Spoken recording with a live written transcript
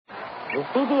The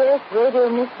CBS Radio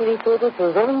Mystery Theater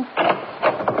presents...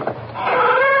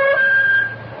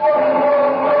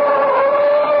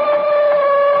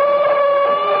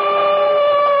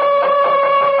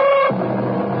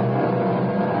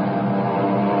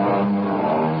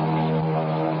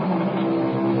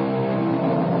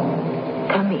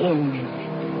 Come in.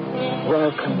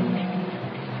 Welcome.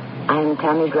 I'm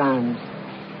Tammy Grimes.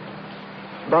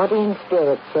 Body and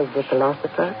spirit, says the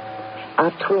philosopher,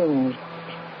 are twins,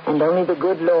 and only the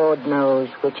good Lord knows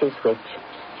which is which.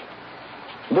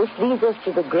 This leads us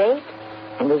to the great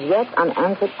and as yet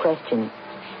unanswered question.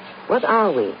 What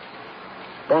are we?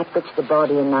 That which the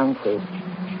body announces,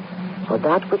 or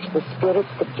that which the spirit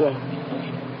suggests?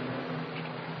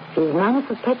 Is man a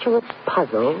perpetual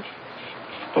puzzle,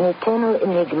 an eternal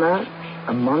enigma,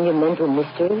 a monumental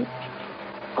mystery?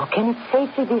 Or can it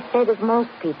safely be said of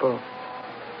most people,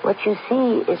 what you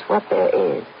see is what there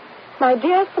is? My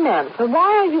dear Samantha,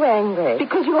 why are you angry?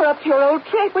 Because you're up to your old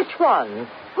trick. Which one?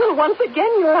 Well, once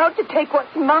again, you're out to take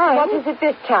what's mine. What is it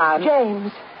this time?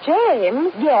 James.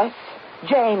 James? Yes,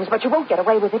 James, but you won't get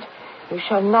away with it. You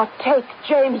shall not take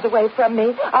James away from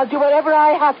me. I'll do whatever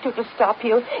I have to stop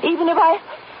you, even if I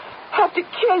have to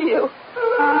kill you.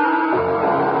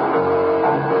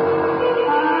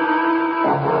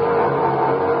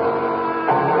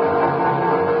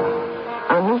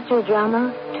 Our mystery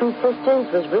drama, Two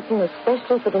Sisters, was written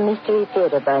especially for the Mystery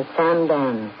Theater by Sam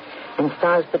Dan and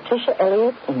stars Patricia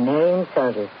Elliott and Marion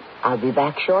Seldes. I'll be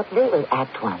back shortly with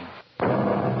Act One.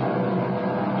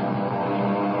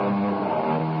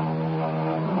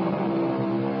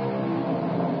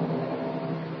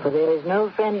 For there is no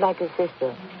friend like a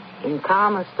sister in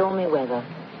calm or stormy weather,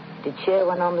 to cheer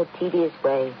one on the tedious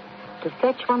way, to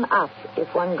fetch one up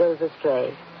if one goes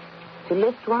astray, to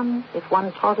lift one if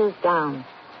one totters down,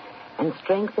 and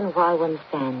strengthen while one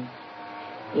stands.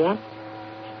 Yes,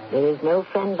 there is no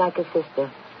friend like a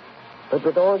sister, but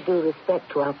with all due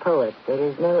respect to our poet, there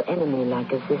is no enemy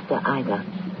like a sister either.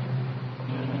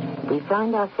 We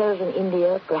find ourselves in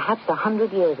India perhaps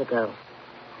 100 years ago.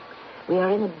 We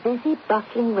are in a busy,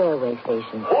 bustling railway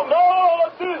station.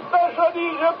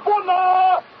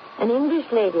 An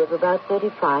English lady of about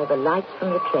 35 alights from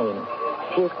the train.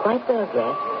 She is quite well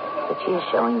dressed, but she is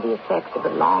showing the effects of a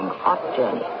long, hot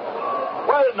journey.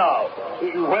 Well, now,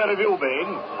 where have you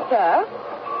been? Sir?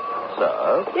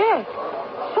 Sir? Yes,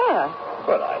 sir.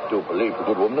 Well, I do believe the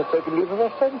good woman has taken leave of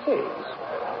her senses.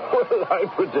 Well, I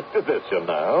predicted this, you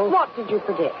know. What did you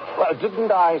predict? Well,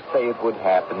 didn't I say it would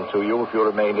happen to you if you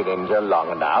remained in India long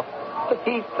enough? The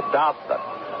heat, the dust,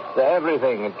 the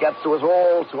everything. It gets to us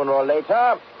all sooner or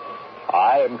later.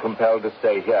 I am compelled to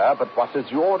stay here, but what is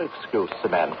your excuse,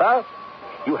 Samantha?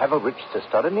 You have a rich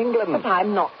sister in England. But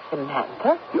I'm not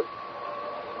Samantha.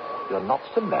 You're not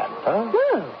Samantha?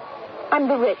 No. I'm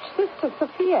the rich sister,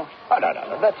 Sophia. Oh,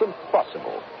 no. That's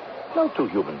impossible. No two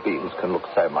human beings can look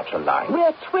so much alike.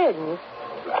 We're twins.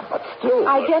 But still...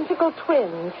 Identical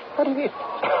twins. What do you mean?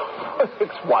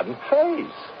 It's one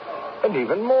face. And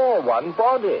even more, one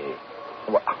body.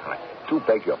 Well, I do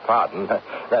beg your pardon.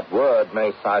 That word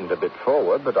may sound a bit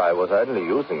forward, but I was only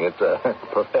using it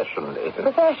professionally.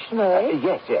 Professionally?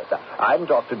 Yes. I'm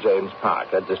Dr. James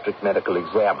Parker, District Medical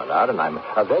Examiner, and I'm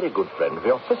a very good friend of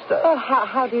your sister. Oh,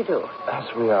 how do you do?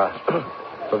 As we are...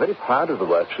 We're very proud of the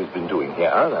work she's been doing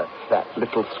here, that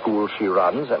little school she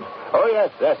runs, and... Oh,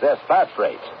 yes, first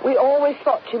rate. We always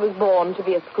thought she was born to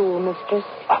be a schoolmistress.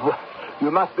 Oh, well, you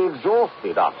must be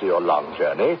exhausted after your long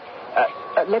journey.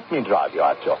 Let me drive you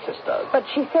out to your sister's. But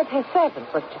she said her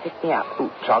servant was to pick me up.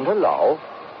 Chandler?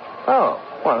 Oh,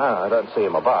 well, no, I don't see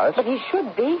him about. But he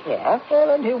should be here. Well,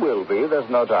 then he will be. There's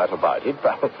no doubt about it.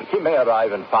 But he may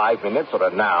arrive in 5 minutes or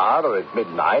an hour or at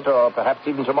midnight or perhaps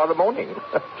even tomorrow morning.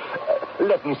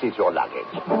 Let me see to your luggage.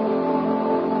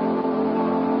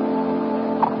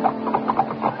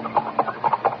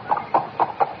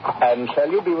 And shall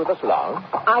you be with us long?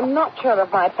 I'm not sure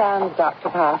of my plans, Dr.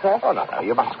 Parker. Oh, no.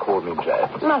 You must call me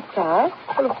James. Must I?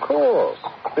 Well, of course.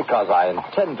 Because I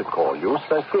intend to call you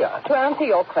Sophia. To answer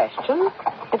your question,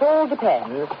 it all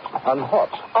depends. On what?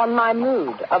 On my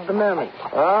mood of the moment.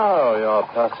 Oh, you're a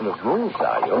person of moods,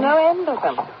 are you? No end of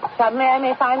them. Suddenly I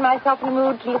may find myself in a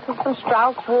mood to listen to some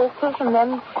Strauss waltzes, and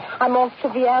then I'm off to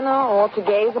Vienna, or to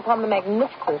gaze upon the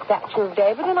magnificent statue of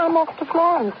David, and I'm off to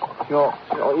Florence. You're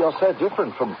so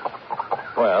different from...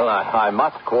 Well, I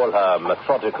must call her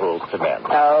methodical, Samantha.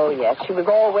 Oh, yes, she was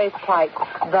always quite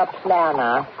the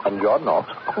planner. And you're not?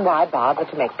 Why bother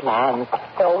to make plans?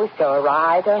 They always go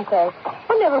awry, don't they?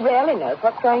 One never really knows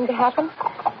what's going to happen.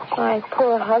 My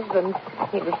poor husband,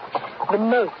 he was the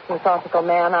most philosophical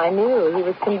man I knew. He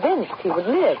was convinced he would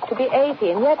live to be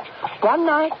 80, and yet one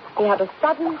night he had a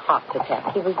sudden heart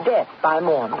attack. He was dead by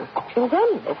morning. He was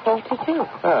only 42.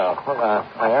 Oh, well,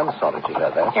 I am sorry to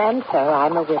hear that. And so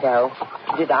I'm a widow.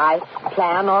 Did I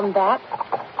plan on that?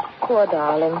 Poor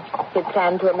darling. He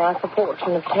planned to amass a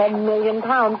fortune of £10 million,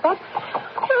 but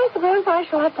I suppose I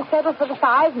shall have to settle for the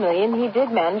 $5 million he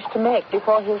did manage to make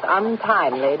before his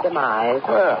untimely demise.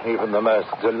 Well, even the most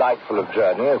delightful of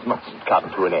journeys must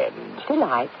come to an end.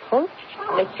 Delightful?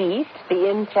 The heat, the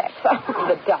insects,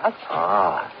 the dust.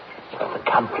 Ah,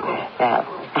 the company. Well,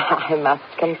 I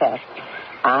must confess,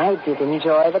 I did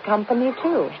enjoy the company,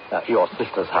 too. Your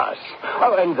sister's house.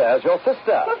 Oh, and there's your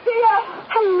sister. Sophia!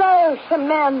 Hello,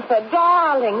 Samantha,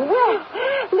 darling. Well,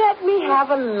 let me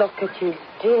have a look at you,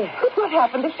 dear. But what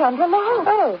happened to Chandra Long?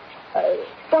 Oh,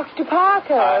 Dr.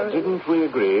 Parker. Didn't we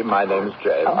agree? My name's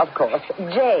James. Oh, of course.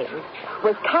 James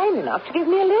was kind enough to give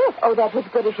me a lift. Oh, that was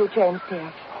good of you, James,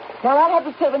 dear. Now, I'll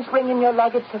have the servants bring in your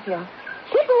luggage, Sophia.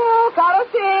 Kippo, gotta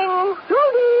sing.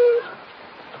 Ruby.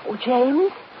 Oh,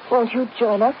 James, won't you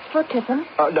join us for tiffin?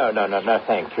 Oh, no,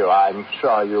 thank you. I'm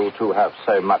sure you two have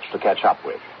so much to catch up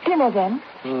with. Dinner, then?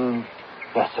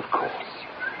 Yes, of course.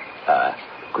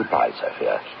 Goodbye,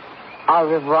 Sophia. Au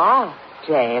revoir,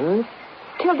 James.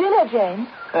 Till dinner, James.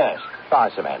 Yes. Bye,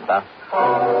 Samantha.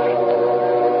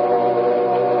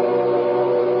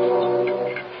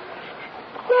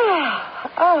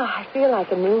 Oh, I feel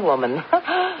like a new woman.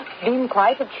 Been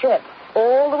quite a trip.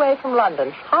 All the way from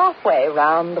London. Halfway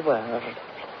round the world.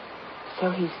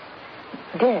 So he's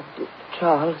dead.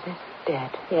 Charles is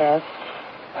dead. Yes.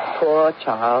 Poor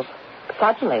Charles.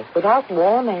 Suddenly, without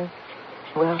warning.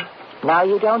 Well, now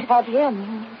you don't have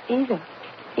him either.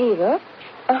 Either?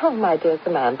 Oh, my dear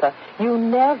Samantha, you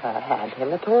never had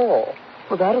him at all.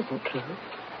 Well, that isn't true.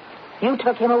 You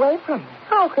took him away from me.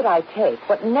 How could I take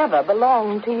what never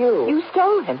belonged to you? You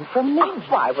stole him from me. Oh,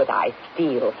 why would I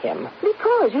steal him?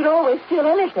 Because you'd always steal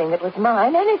anything that was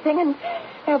mine, anything and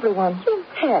everyone. You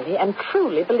really and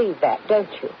truly believe that,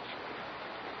 don't you?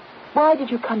 Why did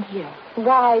you come here?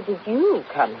 Why did you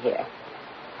come here?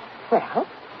 Well,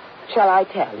 shall I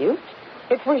tell you?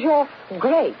 It was your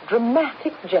great,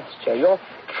 dramatic gesture, your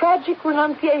tragic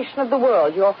renunciation of the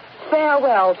world, your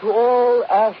farewell to all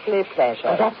earthly pleasure.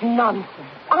 Oh, that's nonsense.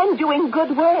 I'm doing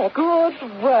good work.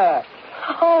 Good work.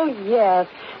 Oh, yes.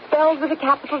 Spelled with a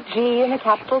capital G and a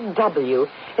capital W.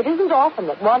 It isn't often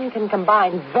that one can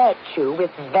combine virtue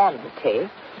with vanity.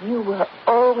 You were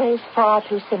always far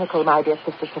too cynical, my dear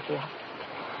Sister Sophia.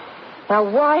 Now,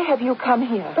 why have you come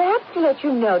here? Perhaps to let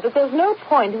you know that there's no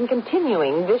point in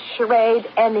continuing this charade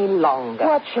any longer.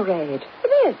 What charade?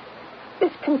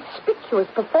 This conspicuous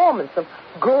performance of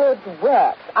good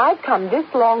works. I've come this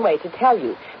long way to tell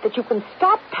you that you can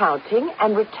stop pouting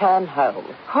and return home.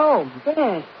 Home?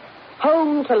 Yes.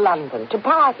 Home to London, to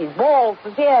parties, balls,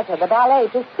 the theater, the ballet,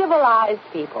 to civilized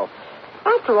people.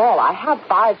 After all, I have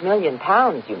 £5 million,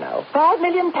 you know. £5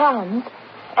 million?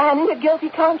 And a guilty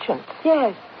conscience?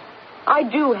 Yes. I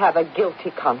do have a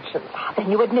guilty conscience.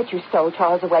 Then you admit you stole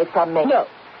Charles away from me. No.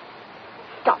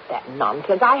 Stop that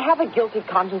nonsense. I have a guilty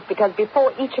conscience because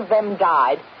before each of them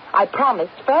died, I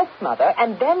promised first Mother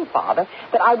and then Father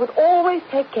that I would always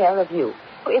take care of you.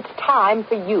 It's time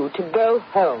for you to go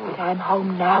home. But I'm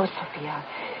home now, Sophia.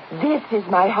 This is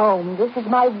my home. This is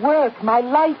my work. My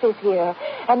life is here.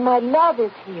 And my love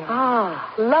is here.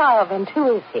 Ah, love. And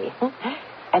who is he?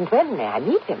 And when may I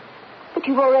meet him? But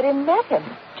you've already met him.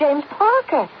 James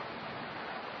Parker.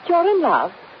 You're in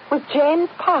love with James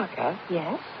Parker?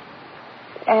 Yes.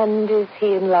 And is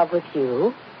he in love with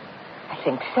you? I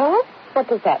think so. What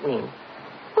does that mean?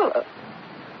 Well,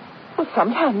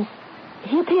 sometimes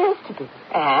he appears to be.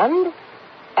 And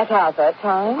at other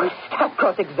times? Oh, stop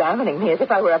cross-examining me as if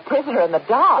I were a prisoner in the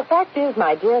dark. The fact is,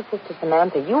 my dear Sister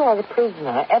Samantha, you are a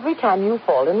prisoner every time you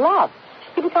fall in love.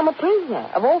 You become a prisoner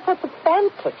of all sorts of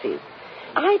fantasies.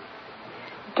 I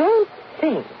don't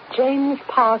think James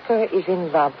Parker is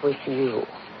in love with you.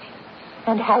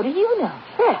 And how do you know?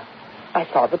 Well, I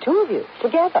saw the two of you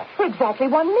together for exactly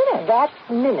 1 minute. That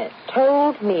minute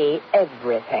told me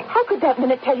everything. How could that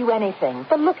minute tell you anything?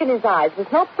 The look in his eyes was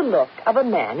not the look of a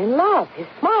man in love. His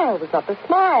smile was not the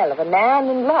smile of a man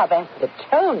in love. As for the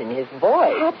tone in his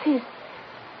voice. Perhaps he's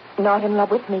not in love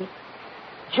with me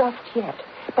just yet.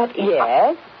 But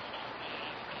yes.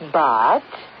 But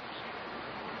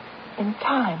in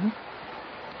time.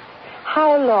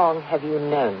 How long have you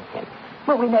known him?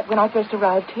 Well, we met when I first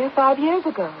arrived here 5 years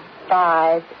ago.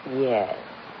 5 years.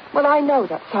 Well, I know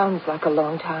that sounds like a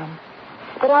long time.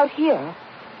 But out here,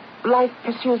 life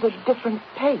pursues a different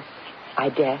pace. I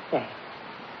dare say.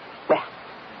 Well,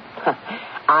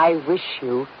 I wish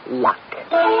you luck.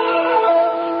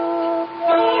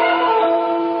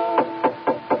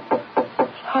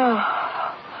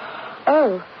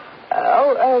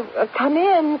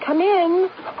 Come in.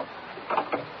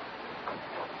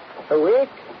 Awake,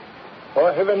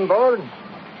 O heaven born,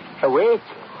 awake.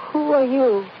 Who are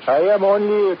you? I am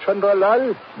only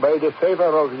Chandralal by the favor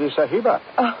of the Sahiba.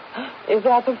 Is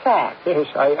that a fact? Yes,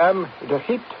 I am the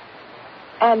hit.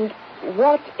 And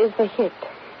what is the hit?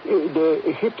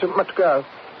 The hit matka,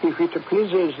 if it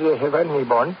pleases the heavenly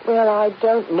born. Well, I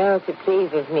don't know if it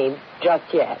pleases me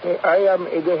just yet. I am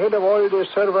the head of all the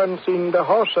servants in the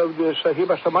house of the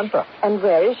Sahiba Samantha. And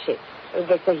where is she,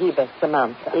 the Sahiba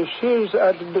Samantha? She is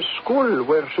at the school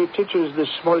where she teaches the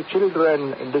small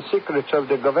children the secrets of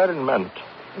the government.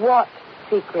 What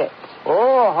secrets?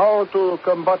 Oh, how to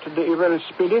combat the evil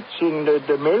spirits in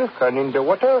the milk and in the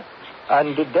water,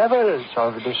 and the devils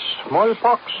of the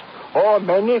smallpox. Oh,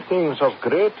 many things of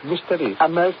great mystery. A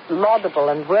most laudable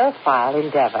and worthwhile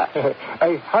endeavor.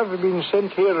 I have been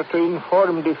sent here to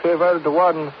inform the favored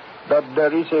one that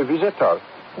there is a visitor.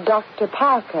 Dr.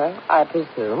 Parker, I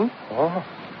presume. Oh,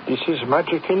 this is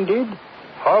magic indeed.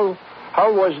 How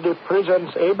was the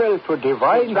presence able to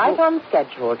divine... It's right on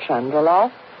schedule,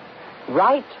 Chandralal.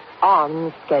 Right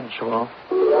on schedule.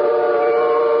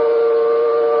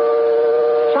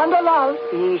 Chandralal.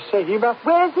 Sahiba?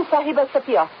 Where is the Sahiba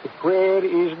Sophia? Where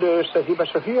is the Sahiba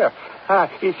Sophia?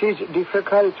 It is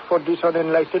difficult for this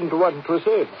unenlightened one to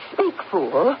say. Speak,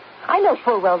 fool. I know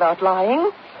full well that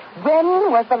lying.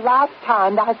 When was the last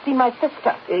time that I had seen my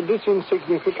sister? This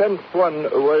insignificant one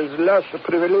was last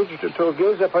privileged to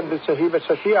gaze upon the Sahiba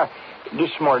Sophia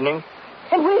this morning.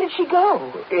 And where did she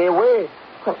go? Away.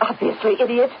 Well, obviously,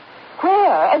 idiot.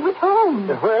 Where and with whom?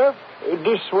 Where?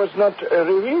 This was not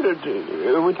revealed.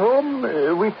 With whom?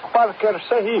 With Parker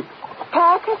Sahib.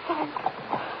 Parker Sahib?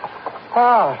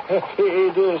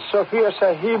 The Sophia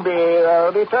Sahib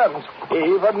returns.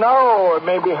 Even now,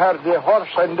 maybe her the horse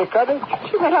and the carriage.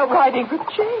 She went out riding with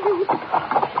James.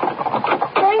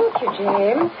 Thank you,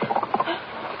 James.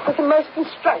 It was a most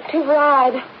instructive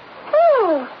ride.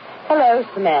 Oh, hello,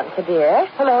 Samantha, dear.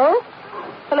 Hello,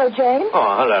 James.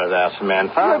 Oh, hello there,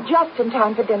 Samantha. You're just in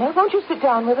time for dinner. Won't you sit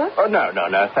down with us? Oh, no,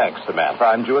 thanks, Samantha.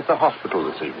 I'm due at the hospital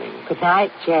this evening. Good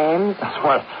night, James.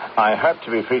 Well, I hope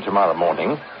to be free tomorrow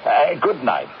morning. Good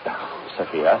night,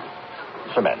 Sophia.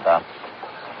 Samantha.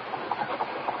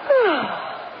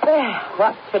 There,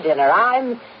 what's for dinner?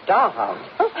 I'm starved.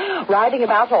 Riding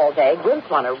about all day gives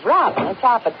one a ravenous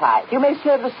appetite. You may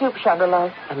serve the soup,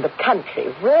 Chandralal. And the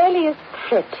country really is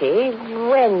pretty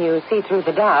when you see through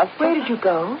the dust. Where did you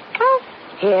go? Oh,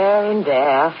 here and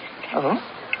there. Oh?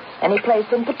 Any place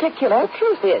in particular? The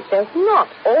truth is, there's not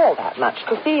all that much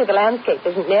to see. The landscape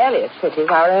isn't nearly as pretty as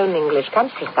our own English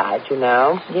countryside, you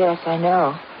know. Yes, I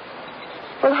know.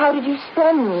 Well, how did you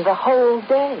spend the whole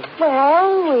day?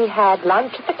 Well, we had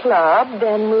lunch at the club,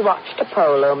 then we watched a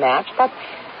polo match, but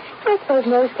I suppose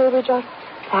mostly we just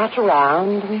sat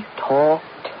around and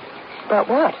talked. About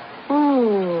what?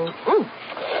 Oh,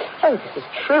 this is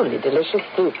truly delicious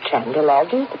soup, Chandralal.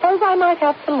 Do you suppose I might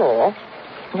have some more?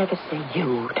 Never say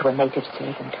you to a native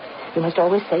servant. You must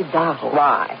always say thou.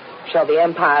 Why? Shall the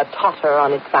empire totter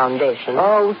on its foundation?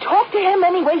 Oh, talk to him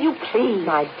any way you please.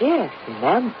 My dear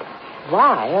Samantha.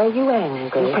 Why are you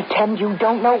angry? You pretend you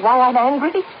don't know why I'm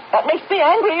angry? That makes me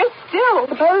angrier still.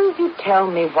 Suppose you tell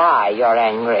me why you're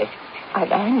angry.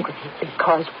 I'm angry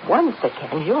because once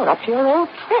again you're up to your old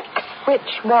tricks.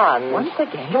 Which one? Once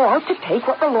again you're out to take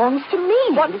what belongs to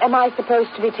me. What am I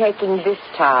supposed to be taking this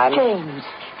time? James.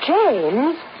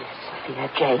 James? Yes, Sophia,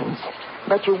 James.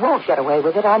 But you won't get away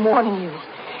with it, I'm warning you.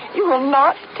 You will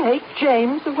not take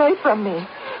James away from me.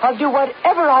 I'll do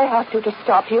whatever I have to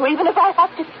stop you, even if I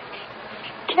have to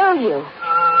kill you.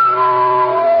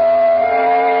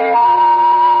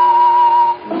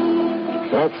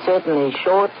 That's certainly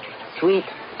short, sweet,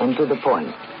 and to the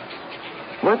point.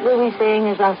 What were we saying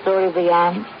as our story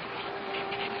began?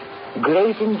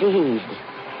 Great indeed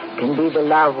can be the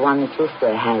love one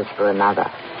sister has for another.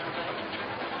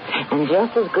 And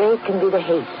just as great can be the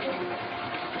hate.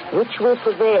 Which will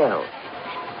prevail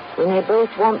when they both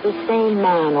want the same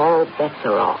man? All bets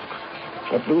are off.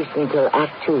 At least until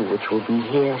Act 2, which will be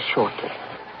here shortly.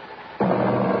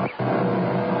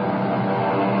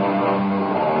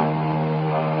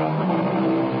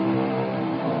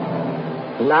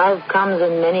 Love comes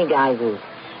in many guises.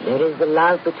 There is the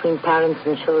love between parents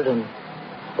and children,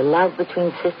 the love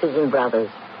between sisters and brothers.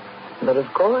 But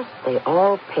of course, they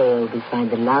all pale beside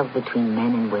the love between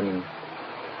men and women.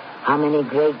 How many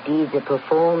great deeds are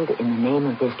performed in the name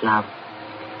of this love?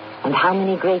 And how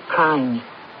many great crimes?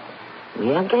 We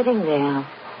are getting there,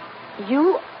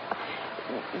 You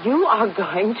are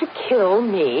going to kill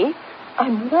me?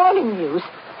 I'm warning you.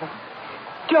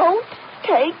 Don't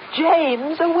take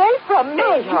James away from me.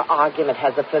 Oh, your argument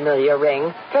has a familiar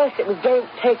ring. First it was don't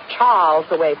take Charles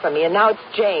away from me, and now it's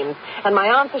James. And my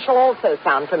answer shall also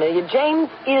sound familiar. James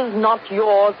is not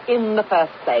yours in the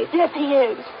first place. Yes, he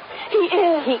is. He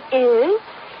is. He is?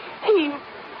 He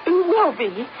will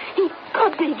be. He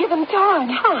could be given time.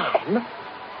 Time?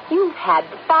 You've had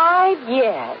 5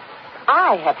 years.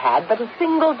 I have had but a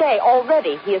single day.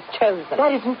 Already he has chosen.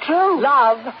 That isn't true.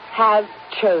 Love has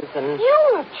chosen.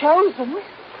 You have chosen?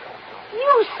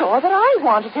 You saw that I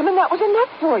wanted him, and that was enough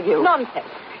for you. Nonsense.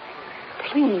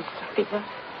 Please, Sophia,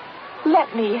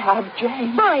 let me have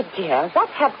James. My dear, what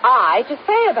have I to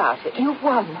say about it? You've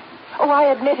won. Oh, I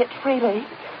admit it freely.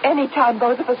 Any time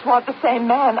both of us want the same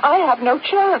man, I have no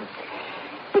chance.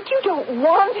 But you don't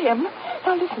want him.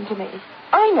 Now, listen to me.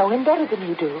 I know him better than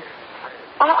you do.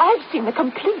 I've seen the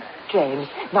complete James,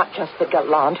 not just the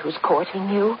gallant who's courting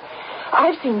you.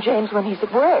 I've seen James when he's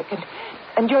at work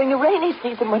and during the rainy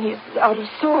season when he's out of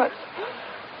sorts.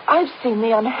 I've seen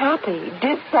the unhappy,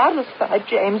 dissatisfied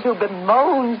James who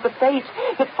bemoans the fate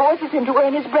that forces him to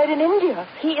earn his bread in India.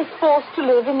 He is forced to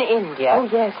live in India. Oh,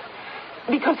 yes.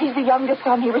 Because he's the youngest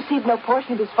son, he received no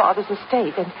portion of his father's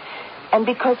estate. And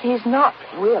because he's not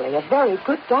really a very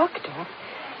good doctor,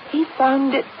 he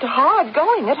found it hard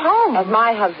going at home. As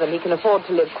my husband, he can afford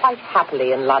to live quite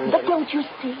happily in London. But don't you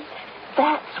see?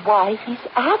 That's why he's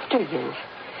after you.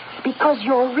 Because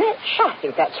you're rich. I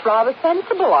think that's rather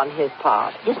sensible on his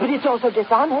part. Yes, but it's also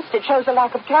dishonest. It shows a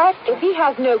lack of character. If he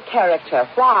has no character,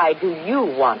 why do you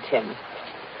want him?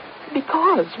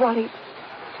 Because, well, he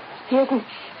isn't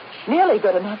nearly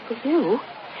good enough for you.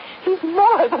 He's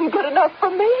more than good enough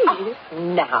for me. Oh,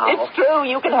 now. It's true.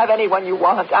 You can have anyone you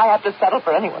want. I have to settle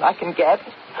for anyone I can get.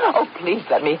 Oh, please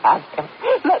let me have him.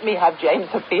 Let me have James,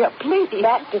 Sophia, please.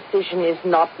 That decision is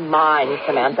not mine,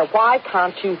 Samantha. Why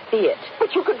can't you see it?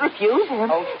 But you could refuse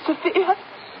him. Oh. Sophia,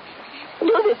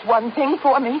 do this one thing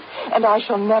for me, and I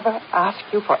shall never ask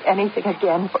you for anything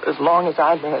again for as long as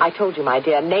I live. I told you, my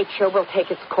dear, nature will take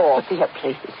its course. Sophia,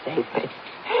 please save me.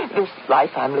 This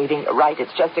life I'm leading, you're right,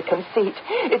 it's just a conceit.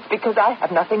 It's because I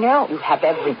have nothing else. You have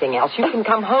everything else. You can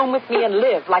come home with me and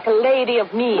live like a lady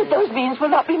of means. But those means will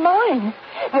not be mine.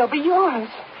 They'll be yours.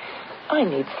 I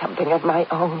need something of my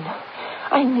own.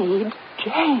 I need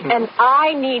James. And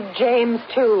I need James,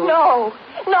 too. No,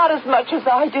 not as much as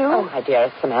I do. Oh, my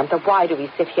dearest Samantha, why do we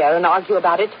sit here and argue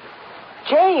about it?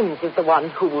 James is the one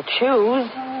who will choose.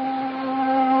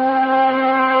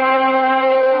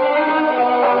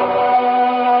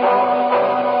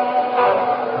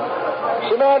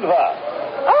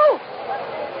 Oh,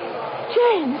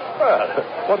 James. Well,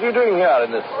 what are you doing here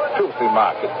in this filthy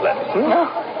marketplace? No,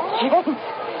 James.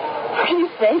 You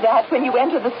say that when you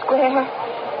enter the square.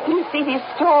 You see these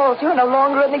stalls. You're no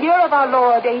longer in the year of our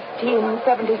Lord,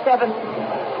 1877.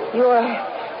 You're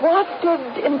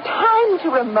wafted in time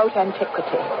to remote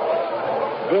antiquity.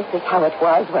 This is how it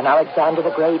was when Alexander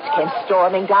the Great came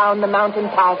storming down the mountain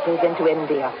passes into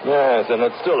India. Yes, and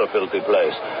it's still a filthy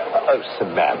place. Oh,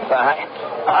 Samantha,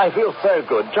 I feel so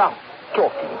good just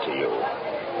talking to you.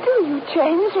 Do you,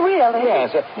 James, really?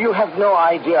 Yes, you have no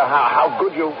idea how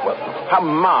good how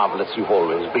marvelous you've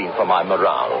always been for my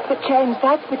morale. But, James,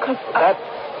 that's because... That's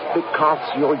because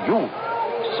you're you,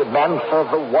 Samantha,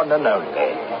 the one and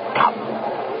only. Come.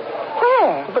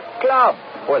 Where? The club.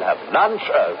 We'll have lunch.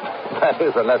 That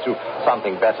is, unless you've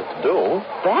something better to do.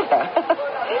 Better?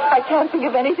 I can't think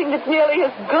of anything that's nearly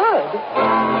as good.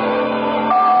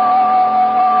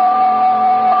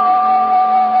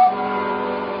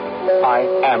 I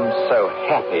am so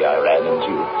happy I ran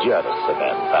into you, dearest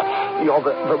Samantha. You're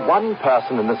the one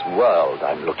person in this world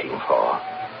I'm looking for.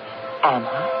 Am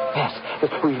I? Yes.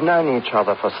 We've known each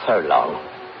other for so long.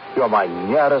 You're my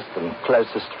nearest and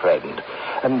closest friend.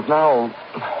 And now...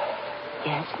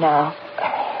 Yes, now?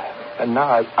 And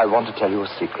now I want to tell you a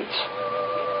secret.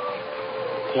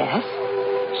 Yes?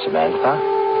 Samantha,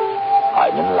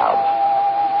 I'm in love.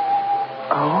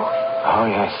 Oh? Oh,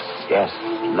 yes,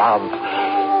 love.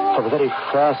 For the very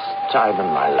first time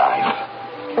in my life.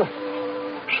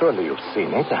 Surely you've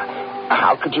seen it.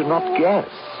 How could you not guess?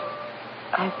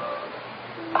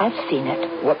 I've seen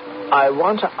it. Well, I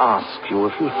want to ask you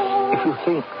if you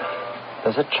think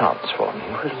there's a chance for me.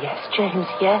 Well, yes, James,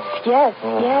 yes.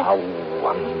 Oh, how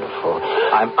wonderful.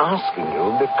 I'm asking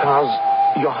you because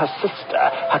you're her sister,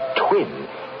 her twin.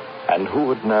 And who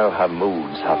would know her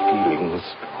moods, her feelings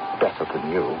better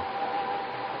than you?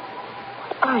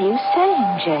 What are you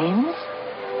saying, James?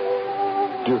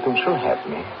 Do you think she'll have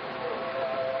me?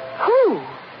 Who?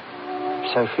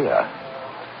 Sophia.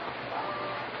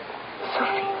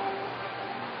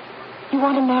 You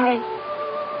want to marry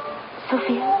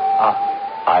Sophia?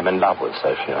 I'm in love with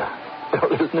Sophia.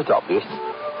 Isn't it obvious?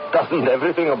 Doesn't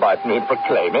everything about me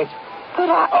proclaim it? But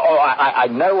I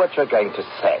know what you're going to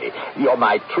say. You're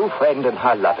my true friend and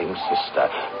her loving sister.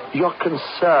 Your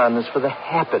concern is for the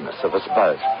happiness of us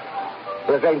both.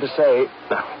 You're going to say,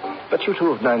 but you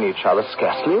two have known each other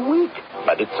scarcely a week.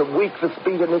 But it's a week that's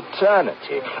been an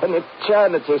eternity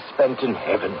spent in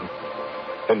heaven.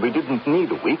 And we didn't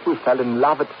need a week. We fell in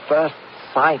love at first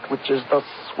sight, which is the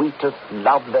sweetest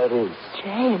love there is.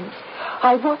 James,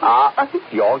 I want...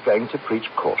 You're going to preach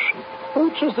caution,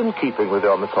 which is in keeping with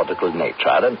your methodical nature.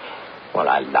 And, well,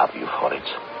 I love you for it.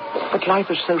 But life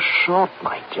is so short,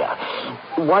 my dear.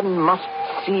 One must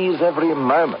seize every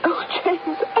moment. Oh,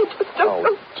 James, I just don't know.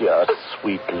 Oh, dear,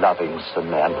 sweet, loving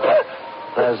Samantha.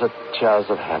 There's a tears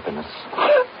of happiness.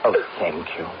 Oh, thank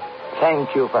you.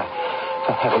 Thank you for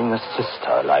having a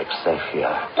sister like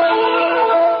Sophia.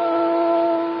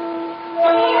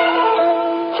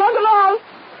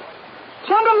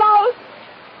 Changalal!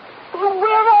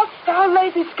 Where art thou,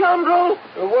 lazy scoundrel?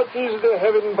 What is the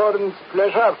heaven-born's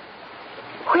pleasure?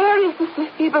 Where is the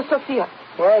Sahiba Sophia?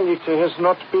 Well, it has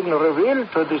not been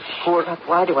revealed to this poor... But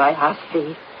why do I ask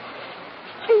thee?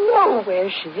 I know where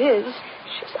she is.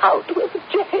 She's out with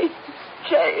James.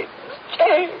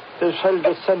 Shall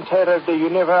the center of the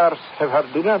universe have her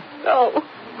dinner? No.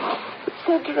 The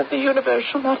center of the universe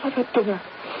shall not have her dinner.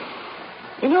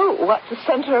 You know what the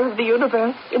center of the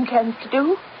universe intends to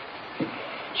do?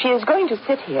 She is going to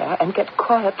sit here and get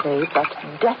quietly, but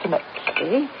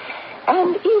definitely,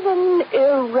 and even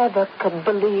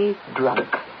irrevocably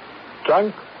drunk.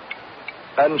 Drunk?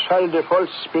 And shall the false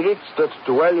spirits that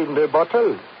dwell in the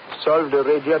bottle solve the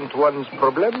radiant one's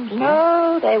problems?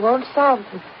 No, they won't solve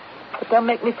them. But they'll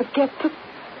make me forget to...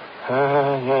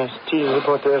 Yes, 'tis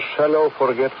but a shallow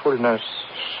forgetfulness.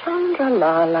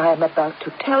 Chandralal, I am about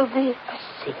to tell thee a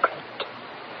secret.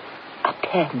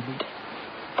 Attend.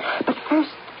 But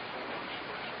first,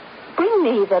 bring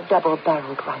me the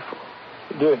double-barreled rifle.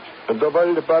 The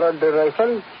double-barreled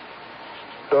rifle?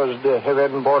 Does the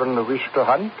heaven-born wish to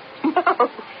hunt? No,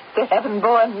 the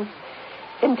heaven-born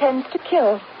intends to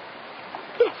kill.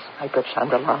 Yes, my good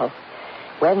Chandralal.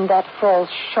 When that false,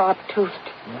 sharp-toothed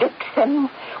vixen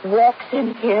walks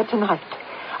in here tonight,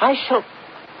 I shall...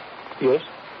 Yes?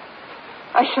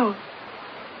 I shall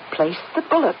place the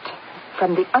bullet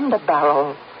from the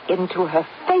underbarrel into her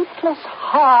faithless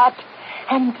heart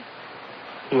and...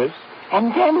 Yes?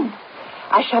 And then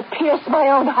I shall pierce my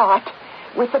own heart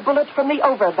with the bullet from the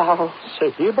overbarrel.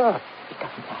 Sahiba? It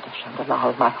doesn't matter,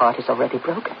 Chandralal. My heart is already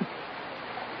broken.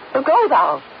 So go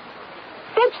thou.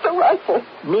 Fetch the rifle.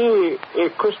 May a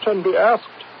question be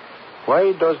asked?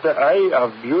 Why does the eye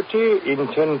of beauty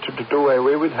intend to do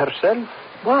away with herself?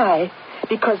 Why?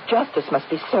 Because justice must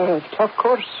be served. Of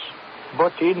course.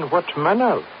 But in what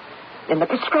manner? In the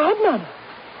prescribed manner.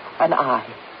 An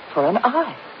eye for an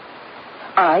eye.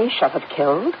 I shall have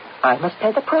killed. I must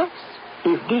pay the price.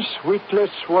 If this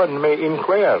witless one may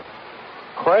inquire,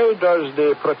 why does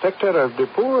the protector of the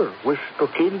poor wish to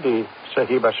kill the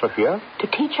Sahiba Sophia? To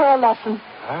teach her a lesson.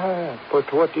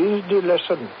 But what is the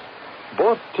lesson?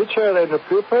 Both teacher and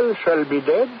pupil shall be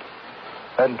dead,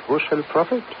 and who shall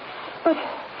profit? But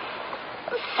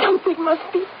something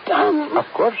must be done. Of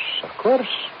course.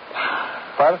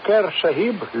 Parker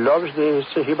Sahib loves the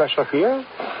Sahiba Sophia.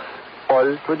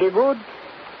 All to the good.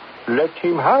 Let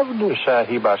him have the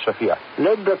Sahiba Sophia.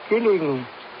 Let the killing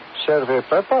serve a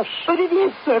purpose. But it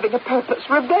is serving a purpose.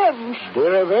 Revenge. The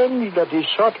revenge that is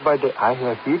sought by the eye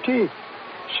of beauty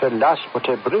shall last but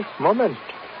a brief moment.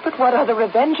 But what other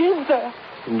revenge is there?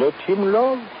 Let him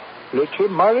love. Let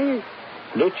him marry.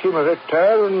 Let him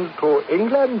return to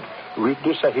England with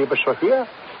the Sahiba Sophia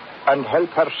and help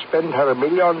her spend her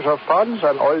millions of pounds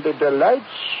on all the delights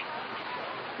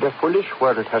the foolish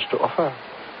world has to offer.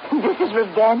 This is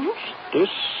revenge? This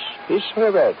is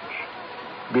revenge.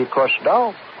 Because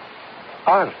thou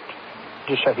art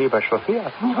the Sahiba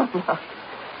Sophia. No.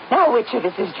 Now which of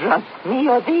us is drunk, me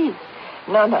or thee?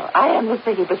 No, I am the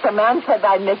Sahiba Samantha,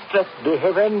 thy mistress. The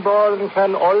heaven-born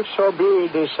can also be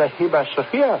the Sahiba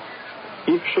Sophia,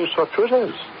 if she so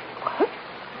chooses. What?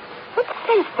 What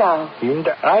sayest thou? In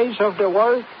the eyes of the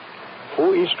world,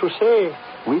 who is to say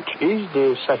which is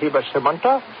the Sahiba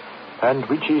Samantha and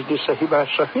which is the Sahiba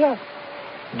Sophia?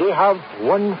 They have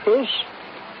one face,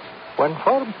 one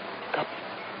form.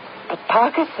 But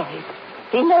Parker Sahib,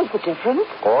 he knows the difference.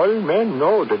 All men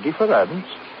know the difference.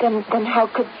 Then how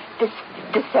could this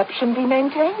deception be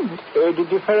maintained? The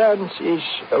difference is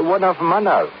one of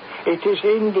manner. It is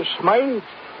in the smile,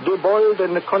 the bold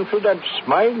and the confident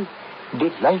smile,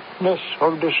 the lightness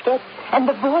of the step. And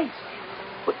the voice.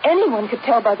 Well, anyone could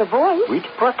tell by the voice. With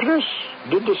practice,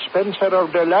 the dispenser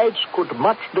of the lights could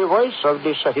match the voice of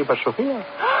the Sahiba Sophia.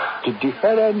 The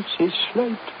difference is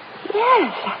slight.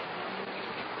 Yes,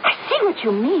 I see what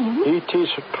you mean. It is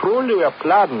truly a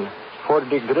plan for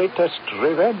the greatest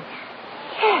revenge.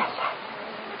 Yes,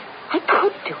 I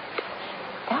could do it.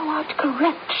 Thou art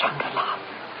correct, Shangri-La.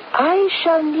 I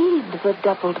shall need the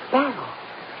doubled barrel.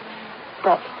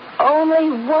 But only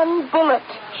one bullet,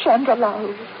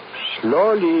 Shangri-La.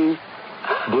 Slowly,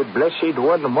 the Blessed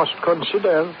One must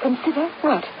consider... Consider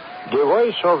what? The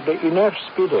voice of the inner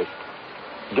spirit.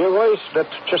 The voice that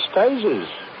chastises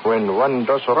when one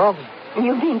does wrong.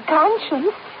 You mean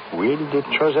conscience? Will the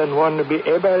chosen one be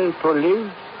able to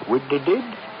live with the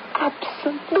dead?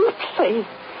 Absolutely.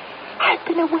 I've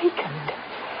been awakened.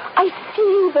 I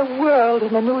see the world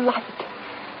in a new light.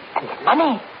 And the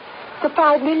money, the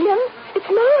 5 million, it's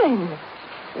mine.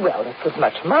 Well, it's as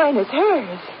much mine as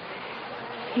hers.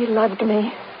 He loved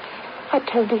me. I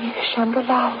told you,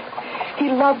 Shangri-La. He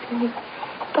loved me,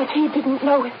 but he didn't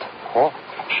know it. Oh,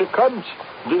 she comes.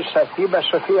 The Sahiba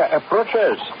Sophia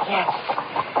approaches. Yes.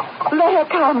 Let her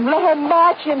come. Let her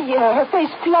march in here, her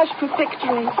face flushed with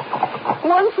victory.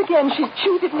 Once again, she's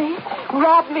cheated me,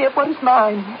 robbed me of what is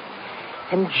mine.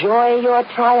 Enjoy your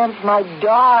triumph, my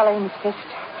darling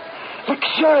sister.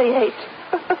 Luxuriate.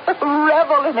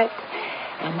 Revel in it.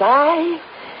 And I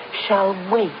shall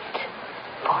wait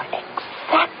for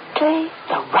exactly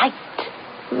the right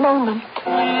moment.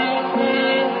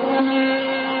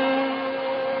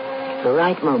 The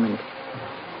right moment.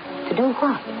 To do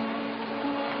what?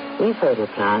 We've heard her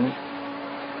plans.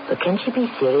 But can she be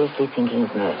seriously thinking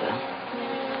of murder?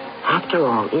 After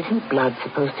all, isn't blood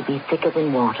supposed to be thicker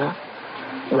than water?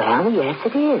 Well, yes,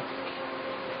 it is.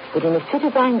 But in a fit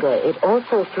of anger, it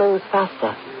also flows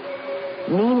faster.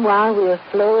 Meanwhile, we are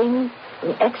flowing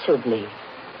inexorably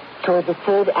toward the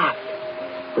third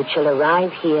act, which shall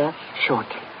arrive here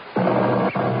shortly.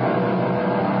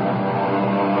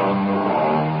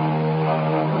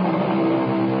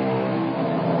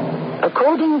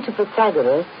 According to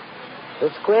Pythagoras, the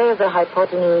square of the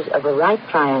hypotenuse of a right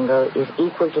triangle is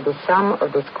equal to the sum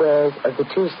of the squares of the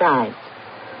two sides.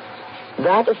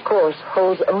 That, of course,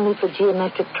 holds only for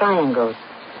geometric triangles.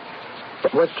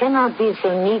 But what cannot be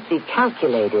so neatly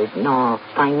calculated nor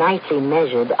finitely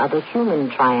measured are the human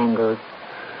triangles,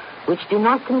 which do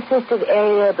not consist of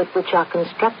area but which are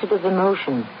constructed of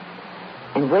emotion.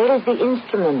 And where is the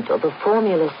instrument or the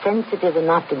formula sensitive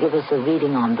enough to give us a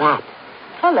reading on that?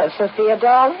 Hello, Sophia,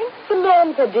 darling.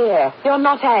 Samantha, dear. You're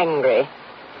not angry.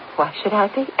 Why should I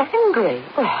be angry?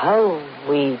 Well,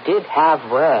 we did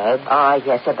have words. Ah,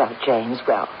 yes, about James.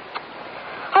 Well,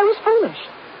 I was foolish.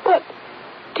 But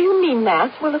do you mean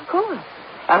that? Well, of course.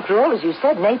 After all, as you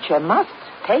said, nature must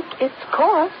take its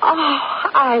course. Oh,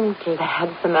 I'm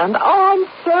glad, Samantha. Oh, I'm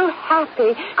so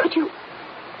happy. Could you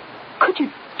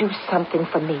do something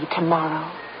for me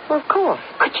tomorrow? Well, of course.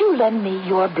 Could you lend me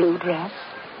your blue dress?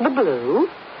 The blue?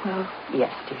 Well,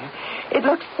 yes, dear. It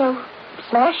looks so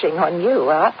smashing on you.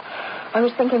 I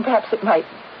was thinking perhaps it might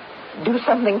do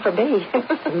something for me.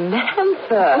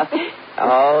 Samantha.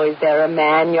 Oh, is there a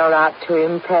man you're out to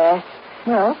impress?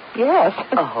 Well, yes.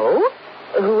 Oh?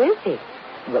 Who is he?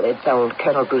 Well, it's old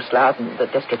Colonel Bruce Loudon, the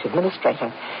district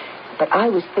administrator. But I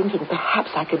was thinking perhaps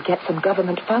I could get some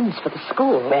government funds for the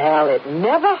school. Well, it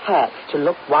never hurts to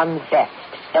look one's best.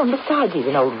 Oh, and besides, he's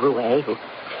an old roue who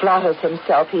flatters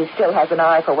himself he still has an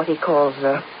eye for what he calls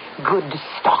good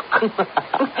stock.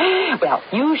 Well,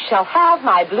 you shall have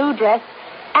my blue dress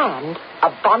and a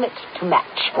bonnet to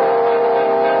match.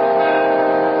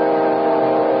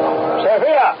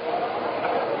 Sophia!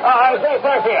 I say,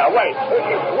 Sophia, wait.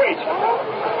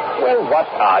 Well, what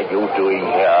are you doing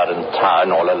here in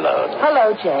town all alone?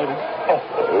 Hello, James.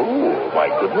 Oh, my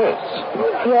goodness.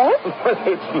 Yes? Well,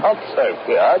 it's not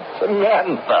Sophia, it's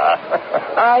Samantha.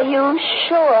 Are you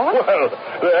sure? Well,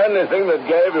 the only thing that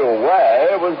gave you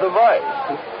away was the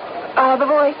voice. The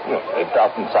voice? It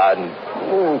doesn't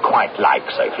sound quite like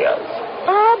Sophia's.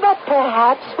 But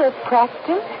perhaps with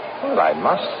practice. Well, I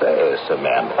must say,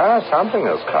 Samantha, something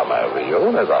has come over you.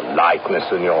 There's a lightness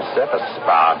in your step, a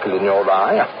sparkle in your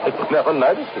eye. I've never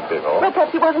noticed it before. Well, perhaps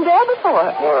he wasn't there before.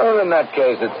 Well, in that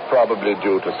case, it's probably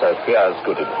due to Sophia's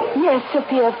good influence. Yes,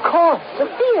 Sophia, of course.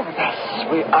 Sophia. Yes,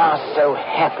 we are so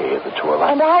happy, the two of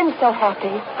us. And I'm so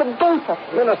happy for both of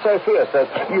you. You know, Sophia says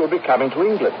you'll be coming to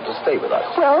England to stay with us.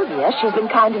 Well, yes, she's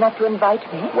been kind enough to invite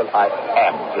me. Well, I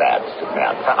am glad,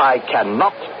 Samantha. I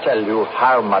cannot tell you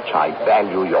how much I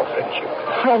value your friendship.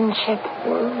 Friendship?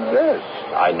 Well, yes.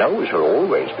 I know we shall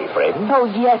always be friends. Oh,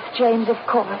 yes, James, of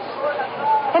course.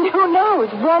 And who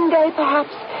knows, one day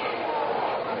perhaps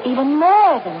even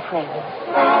more than friends.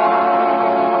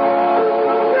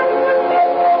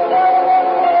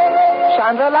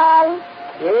 Chandrelal?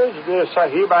 Yes, the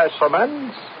Sahiba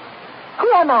summons.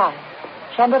 Who am I?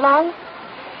 Chandrelal?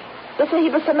 The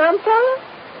Sahiba Samantha?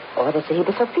 Or the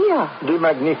Sahiba Sophia? The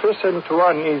magnificent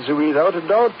one is without a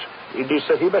doubt the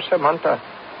Sahiba Samantha.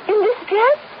 In this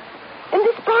dress? In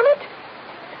this bonnet?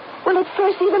 Well, at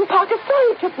first even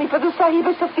Pakistan took me for the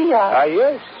Sahiba Sophia. Ah,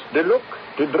 yes. The look,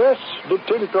 the dress, the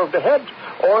tilt of the head,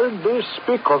 all this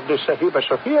speak of the Sahiba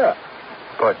Sophia.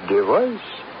 But the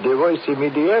voice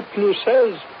immediately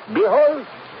says, behold,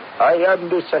 I am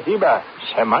the Sahiba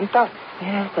Samantha.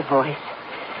 Yes, the voice.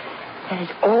 That is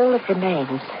all that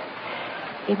remains.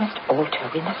 We must alter.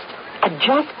 We must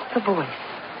adjust the voice.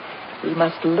 We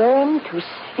must learn to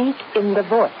speak in the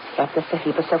voice of the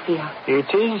Sahiba Sophia.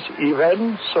 It is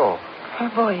even so. Her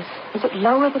voice, is it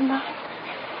lower than mine?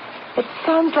 It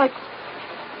sounds like...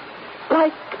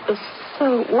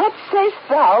 So, what sayest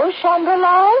thou,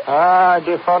 Chandrelal? Ah,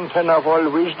 the fountain of all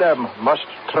wisdom must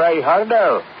try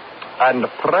harder and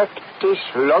practice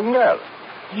longer.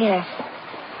 Yes,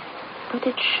 but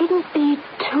it shouldn't be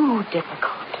too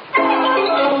difficult.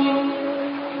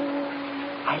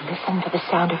 I listen for the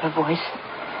sound of her voice,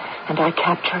 and I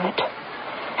capture it.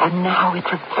 And now it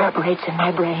reverberates in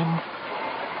my brain.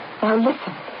 Now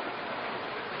listen.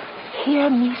 Hear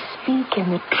me speak in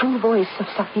the true voice of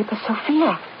Sahiba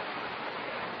Sophia.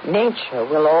 Nature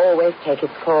will always take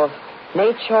its course.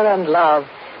 Nature and love,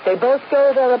 they both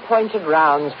go their appointed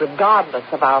rounds, regardless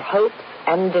of our hopes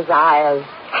and desires.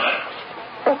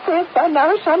 What sayest thou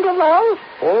now, Chandrelal?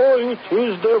 Oh, it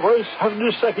is the voice of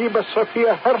the Sahiba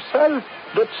Sophia herself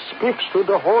that speaks to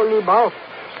the holy mouth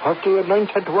of the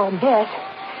anointed one. Yes,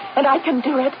 and I can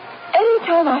do it any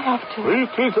time I have to.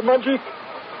 It is magic.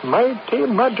 Mighty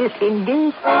magic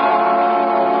indeed.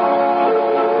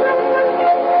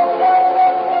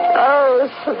 Oh,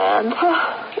 Samantha,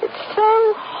 it's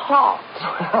so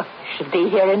hot. Should be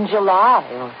here in July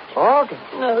or August.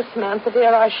 No, Samantha,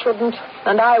 dear, I shouldn't.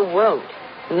 And I won't.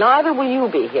 Neither will you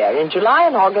be here. In July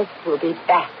and August, we'll be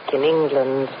back in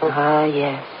England. Ah,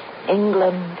 yes.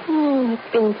 England.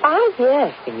 It's been 5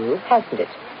 years for you, hasn't it?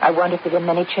 I wonder if there have been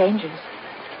many changes.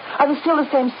 Are there still the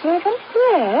same servants?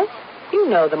 Yes. You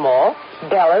know them all.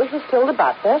 Bellows is still the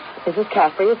butler. Mrs.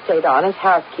 Caffrey has stayed on as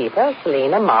housekeeper.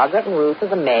 Selina, Margaret, and Ruth are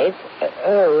the maids.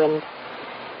 And...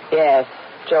 Yes,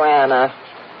 Joanna.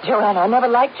 Joanna. I never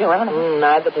liked Joanna.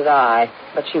 Neither did I.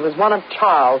 But she was one of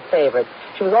Charles' favorites.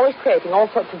 She was always creating all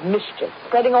sorts of mischief,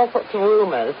 spreading all sorts of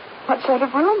rumors. What sort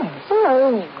of rumors?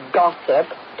 Oh,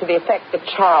 gossip, to the effect that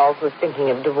Charles was thinking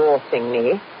of divorcing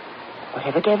me.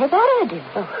 Whatever gave her that idea?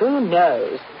 Oh, who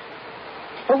knows?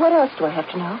 Well, what else do I have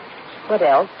to know? What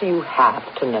else do you have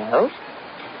to know?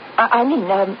 I mean,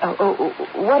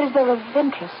 what is there of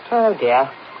interest? Oh, dear.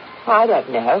 I don't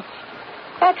know.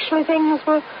 Actually, things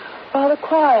were rather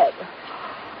quiet.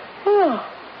 Oh,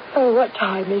 what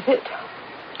time is it?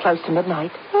 Close to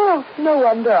midnight. Oh, no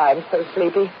wonder I'm so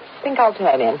sleepy. Think I'll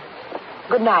turn in.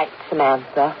 Good night,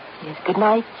 Samantha. Yes, good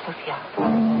night, Sophia.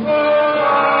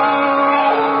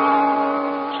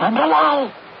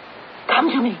 Chandrelal, come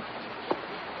to me.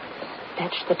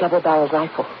 Fetch the double-barreled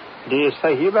rifle. The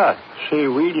Sahiba, she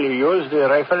will use the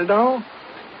rifle now?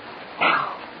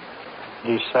 Now.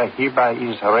 The Sahiba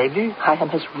is ready? I am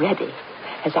as ready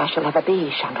as I shall ever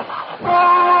be, Chandrelal.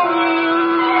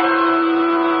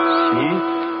 See?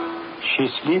 She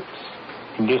sleeps.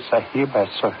 The Sahiba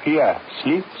Sophia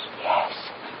sleeps. Yes,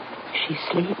 she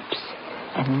sleeps,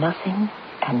 and nothing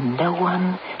and no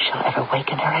one shall ever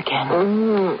waken her again.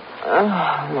 No.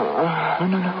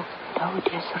 No,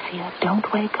 dear Sophia, don't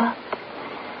wake up.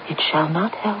 It shall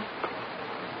not help.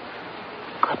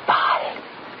 Goodbye,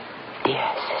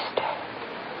 dear sister.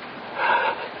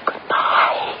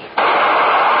 Goodbye.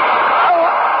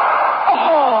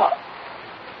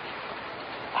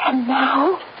 And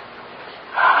now,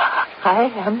 I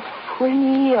am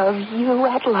free of you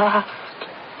at last.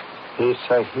 The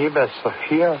Sahiba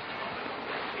Sophia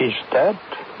is dead?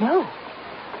 No.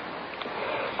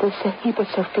 The Sahiba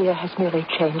Sophia has merely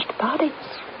changed bodies.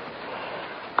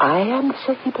 I am the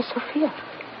Sahiba Sophia.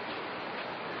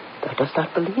 Thou dost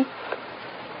not believe?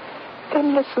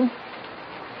 Then listen.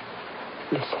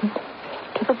 Listen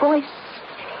to the voice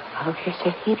of the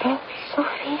Sahiba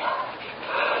Sophia.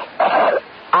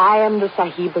 I am the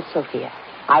Sahiba Sophia.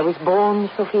 I was born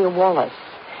Sophia Wallace.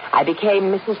 I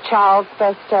became Mrs. Charles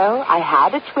Festow. I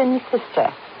had a twin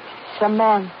sister,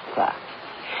 Samantha.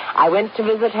 I went to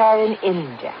visit her in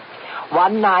India.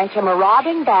 One night, a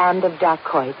marauding band of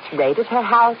dacoits raided her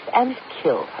house and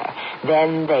killed her.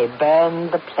 Then they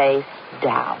burned the place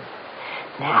down.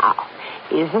 Now,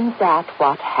 Isn't that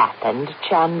what happened,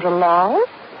 Chandralal?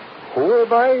 Who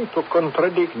am I to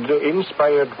contradict the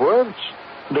inspired words,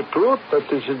 the truth that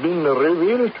has been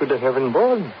revealed to the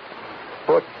heaven-born?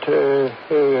 But,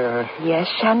 Yes,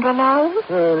 Chandralal?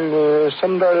 Well,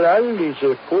 Chandralal is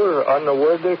a poor,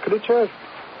 unworthy creature.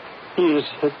 He is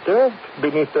dirt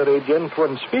beneath the radiant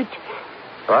one's feet,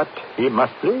 but he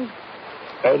must live.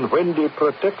 And when the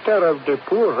protector of the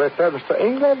poor returns to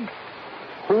England,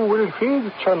 who will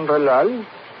feed Chandralal?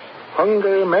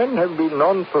 Hungry men have been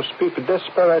known to speak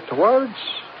desperate words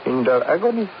in their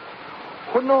agony.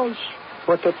 Who knows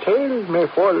what a tale may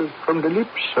fall from the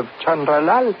lips of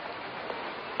Chandralal?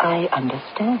 I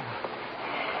understand.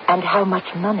 And how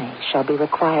much money shall be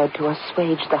required to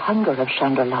assuage the hunger of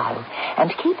Chandralal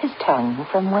and keep his tongue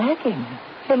from wagging?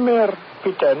 A mere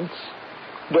pretense,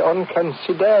 the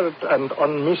unconsidered and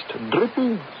unmissed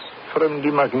drippings from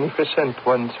the magnificent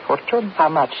one's fortune. How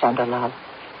much, Chandralal?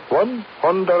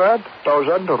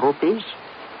 100,000 rupees.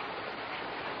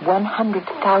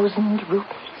 100,000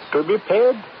 rupees? To be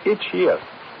paid each year.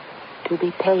 To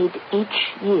be paid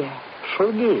each year?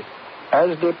 Truly,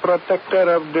 as the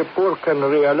protector of the poor can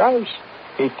realize,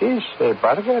 it is a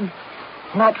bargain.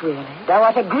 Not really. Thou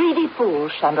art a greedy fool,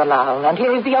 Chandralal, and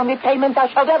here is the only payment thou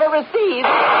shalt ever receive.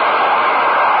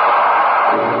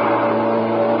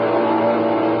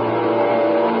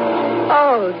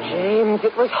 Oh, James,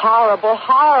 it was horrible,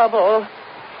 horrible.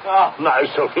 Oh, no,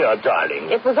 Sophia, darling.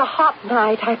 It was a hot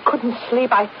night. I couldn't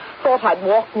sleep. I thought I'd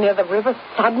walked near the river.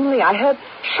 Suddenly, I heard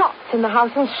shots in the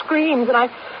house and screams, and I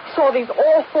saw these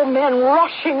awful men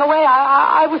rushing away.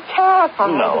 I was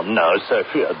terrified. No,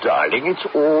 Sophia, darling, it's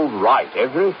all right.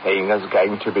 Everything is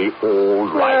going to be all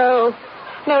right.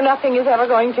 No, nothing is ever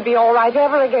going to be all right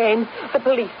ever again. The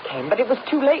police came, but it was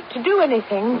too late to do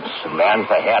anything.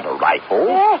 Samantha had a rifle.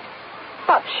 Yes,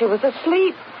 but she was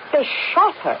asleep. They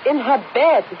shot her in her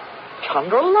bed.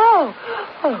 Chandralal.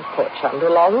 Oh, poor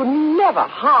Chandralal, who never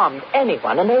harmed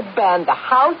anyone, and they burned the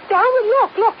house down. And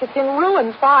look, it's in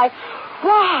ruins. Why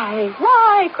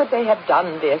could they have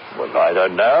done this? Well, I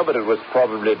don't know, but it was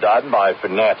probably done by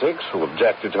fanatics who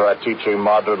objected to her teaching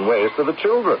modern ways to the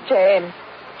children. James,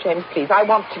 please, I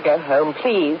want to go home.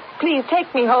 Please,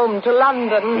 take me home to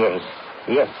London.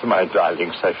 Yes, my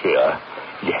darling Sophia.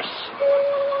 Yes.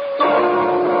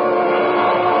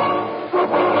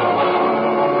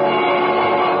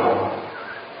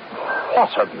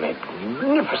 What a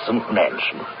magnificent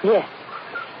mansion.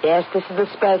 Yes, this is the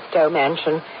Spurstow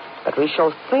mansion. But we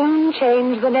shall soon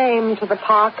change the name to the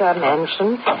Parker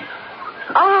mansion.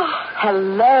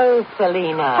 Hello,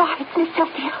 Selina. Oh, it's Miss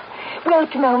Sophia.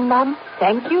 Welcome home, Mum.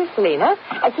 Thank you, Selina.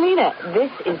 Selina,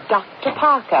 this is Dr.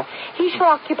 Parker. He shall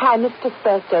occupy Mr.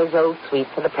 Spurstow's old suite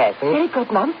for the present. Very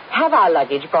good, Mum. Have our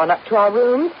luggage brought up to our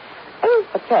rooms? Oh,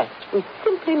 but first, we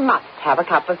simply must have a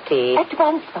cup of tea. At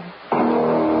once, Mum.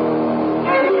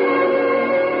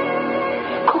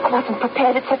 Cook wasn't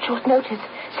prepared at such short notice,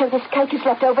 so this cake is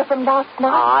left over from last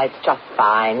night. It's just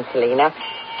fine, Selina.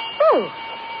 Oh,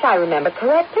 if I remember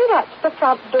correctly, that's the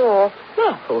front door.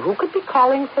 Now, who could be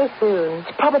calling so soon?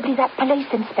 It's probably that police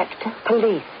inspector.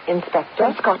 Police inspector?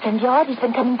 From Scotland Yard. He's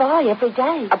been coming by every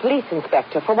day. A police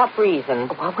inspector? For what reason?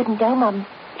 Oh, I wouldn't know, Mum.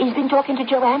 He's been talking to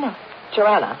Joanna.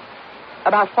 Joanna?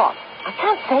 About what? I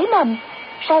can't say, Mum.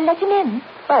 Shall I let him in?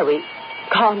 Well, we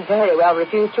can't very well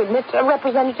refuse to admit a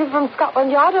representative from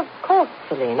Scotland Yard, of course,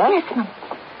 Selina. Yes, Mum.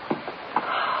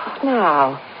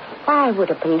 Now, why would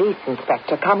a police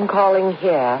inspector come calling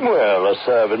here? Well, a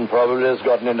servant probably has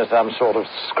gotten into some sort of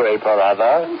scrape or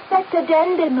other. Inspector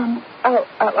Denby, Mum.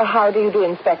 How do you do,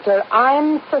 Inspector?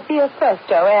 I'm Sophia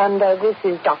Spurstow, and this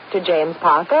is Dr. James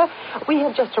Parker. We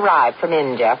have just arrived from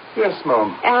India. Yes,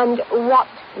 Mum. And what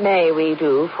may we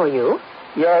do for you?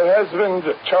 Your husband,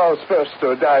 Charles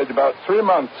Spurstow, died about 3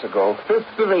 months ago,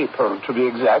 5th of April, to be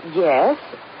exact. Yes.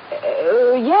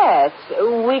 Yes.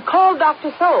 We called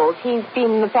Dr. Soules. He's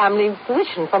been the family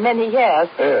physician for many years.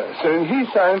 Yes, and he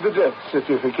signed the death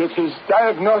certificate. His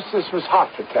diagnosis was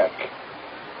heart attack.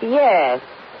 Yes.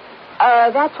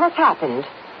 That's what's happened.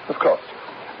 Of course.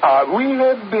 We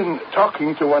have been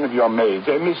talking to one of your maids,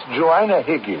 Miss Joanna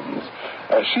Higgins.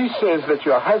 She says that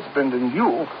your husband and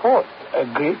you fought a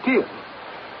great deal.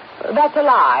 That's a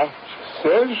lie. She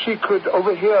says she could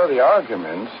overhear the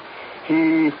arguments.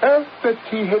 He felt that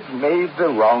he had made the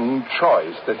wrong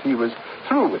choice, that he was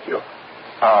through with you.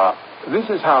 This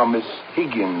is how Miss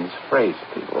Higgins phrased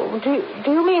it.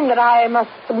 Do you mean that I must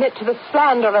submit to the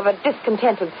slander of a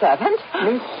discontented servant?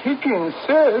 Miss Higgins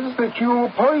says that you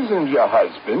poisoned your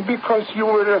husband because you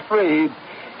were afraid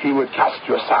he would cast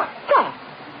you aside. Sir,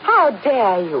 how How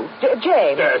dare you?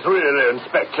 James. Yes, really,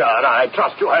 Inspector. I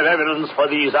trust you have evidence for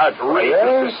these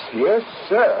outrageous... Yes,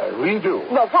 sir, we do.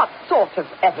 Well, what sort of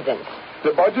evidence?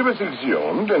 The body was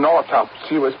exhumed, an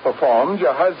autopsy was performed.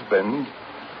 Your husband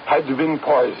had been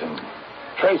poisoned.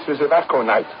 Traces of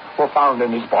aconite were found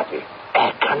in his body.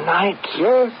 Aconite?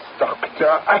 Yes, Dr.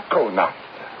 Aconite,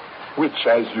 which,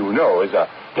 as you know, is a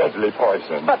deadly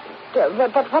poison. But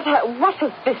what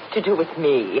has this to do with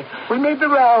me? We made the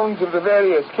rounds of the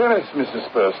various chemists, Mrs.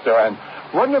 Spurster, and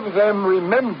one of them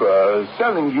remembers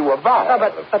selling you a vial.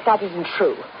 Oh, but that isn't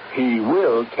true. He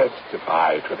will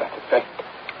testify to that effect.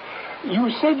 You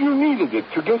said you needed it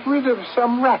to get rid of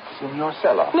some rats in your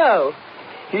cellar. No.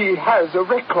 He has a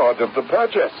record of the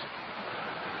purchase.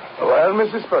 Well,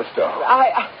 Mrs. Spurster.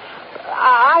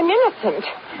 I'm innocent.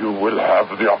 You will have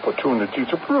the opportunity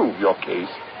to prove your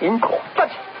case in court.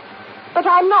 But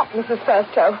I'm not Mrs.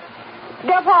 Spurstow.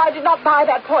 Therefore, I did not buy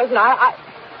that poison.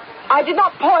 I did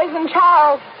not poison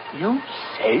Charles. You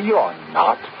say you're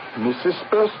not Mrs.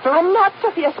 Spurstow? I'm not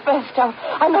Sophia Spurstow.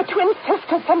 I'm her twin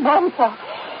sister, Samantha.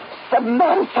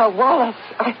 Samantha Wallace.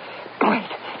 Wait,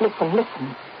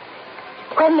 listen.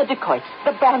 When the dacoits,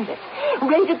 the bandits,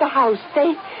 raided the house,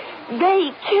 they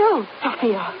killed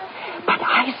Sophia. But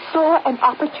I saw an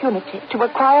opportunity to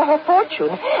acquire her fortune,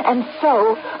 and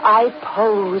so I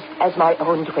posed as my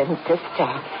own twin sister.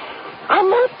 I'm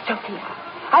not Sophia.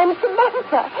 I'm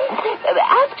Samantha.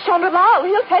 Ask Chandrelal.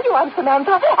 He'll tell you I'm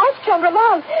Samantha. Ask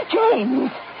Chandrelal. James,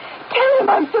 tell him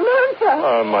I'm Samantha.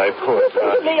 Oh, my poor Listen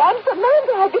to me. I'm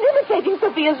Samantha. I've been imitating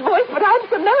Sophia's voice, but I'm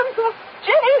Samantha.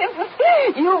 James,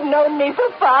 you've known me for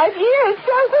 5 years,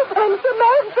 so I'm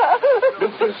Samantha.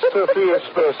 Mrs. Sophia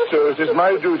Spurster, it is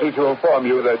my duty to inform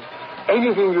you that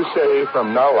anything you say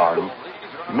from now on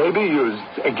may be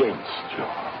used against you.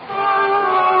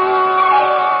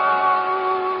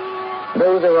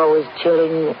 Those are always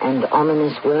chilling and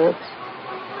ominous words.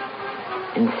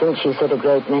 And since she said a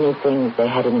great many things, they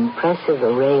had an impressive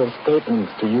array of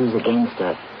statements to use against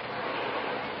her.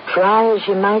 Try as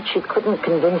she might, she couldn't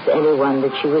convince anyone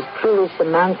that she was truly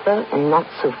Samantha and not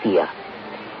Sophia.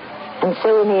 And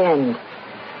so in the end,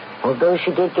 although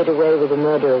she did get away with the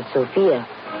murder of Sophia,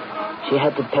 she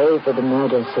had to pay for the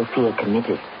murder Sophia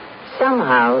committed.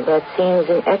 Somehow, that seems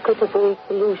an equitable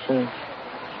solution.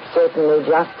 Certainly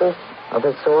justice of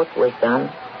a sort was done.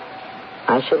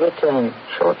 I shall return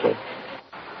shortly.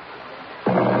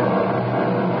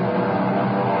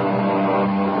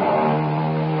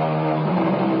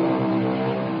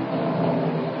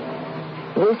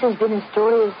 This has been a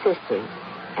story of sisters,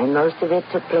 and most of it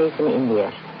took place in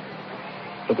India.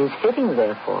 It is fitting,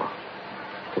 therefore,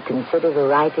 to consider the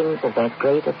writings of that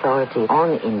great authority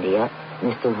on India,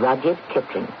 Mr. Rudyard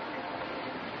Kipling.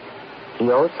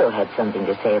 He also had something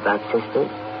to say about sisters.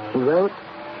 He wrote,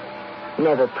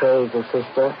 "Never praise a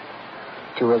sister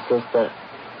to a sister.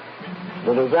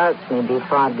 The results may be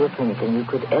far different than you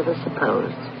could ever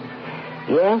suppose.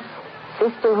 Yes,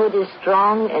 sisterhood is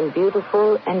strong and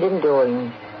beautiful and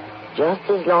enduring, just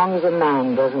as long as a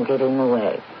man doesn't get in the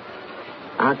way."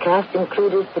 Our cast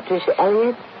included Patricia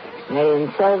Elliott,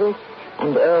 Marion Seldes,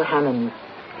 and Earl Hammond.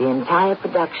 The entire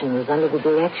production was under the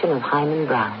direction of Himan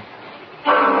Brown.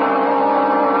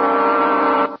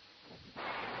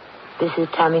 This is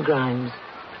Tammy Grimes,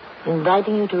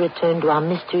 inviting you to return to our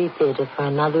Mystery Theater for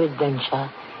another adventure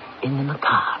in the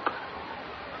macabre.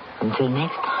 Until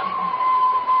next time,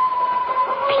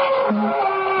 pleasant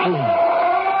dreams.